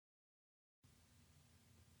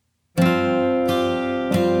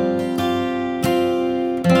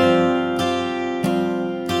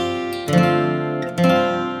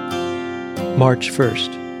March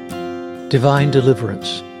 1st. Divine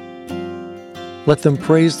Deliverance. Let them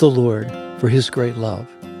praise the Lord for His great love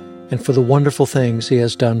and for the wonderful things He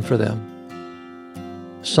has done for them.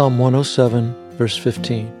 Psalm 107, verse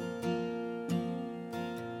 15.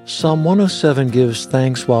 Psalm 107 gives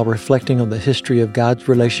thanks while reflecting on the history of God's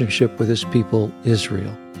relationship with His people,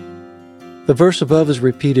 Israel. The verse above is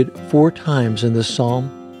repeated 4 times in this psalm.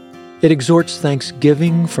 It exhorts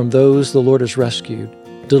thanksgiving from those the Lord has rescued,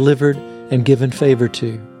 delivered, and given favor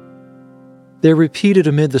to. They're repeated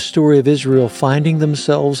amid the story of Israel finding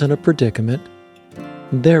themselves in a predicament,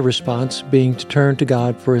 their response being to turn to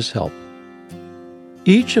God for His help.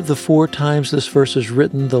 Each of the 4 times this verse is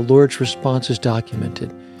written, the Lord's response is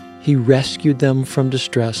documented. He rescued them from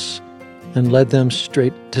distress and led them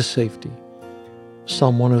straight to safety.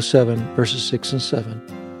 Psalm 107, verses 6 and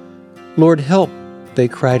 7. Lord, help, they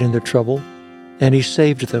cried in their trouble, and He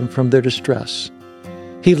saved them from their distress.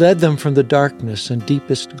 He led them from the darkness and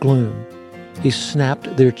deepest gloom. He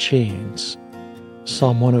snapped their chains.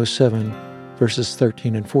 Psalm 107, verses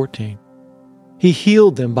 13 and 14. He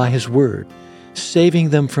healed them by His word,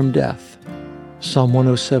 saving them from death. Psalm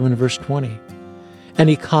 107, verse 20. And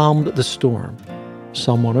He calmed the storm.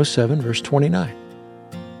 Psalm 107, verse 29.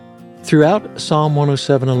 Throughout Psalm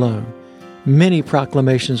 107 alone, many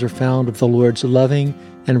proclamations are found of the Lord's loving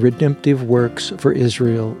and redemptive works for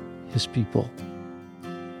Israel, His people.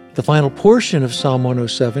 The final portion of Psalm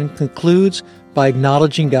 107 concludes by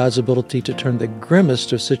acknowledging God's ability to turn the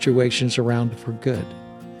grimmest of situations around for good.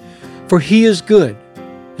 For He is good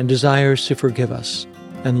and desires to forgive us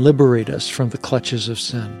and liberate us from the clutches of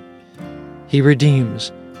sin. He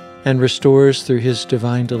redeems and restores through His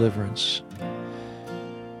divine deliverance.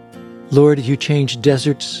 Lord, You change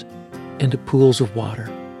deserts into pools of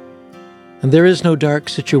water, and there is no dark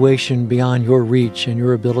situation beyond Your reach and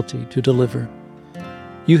Your ability to deliver.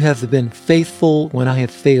 You have been faithful when I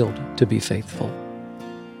have failed to be faithful.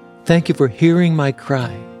 Thank You for hearing my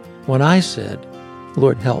cry when I said,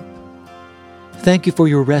 Lord, help. Thank You for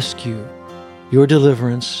Your rescue, Your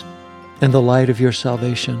deliverance, and the light of Your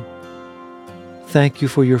salvation. Thank You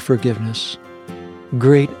for Your forgiveness.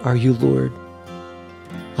 Great are You, Lord.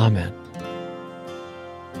 Amen.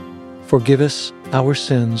 Forgive us our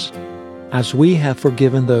sins as we have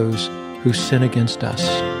forgiven those who sin against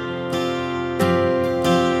us.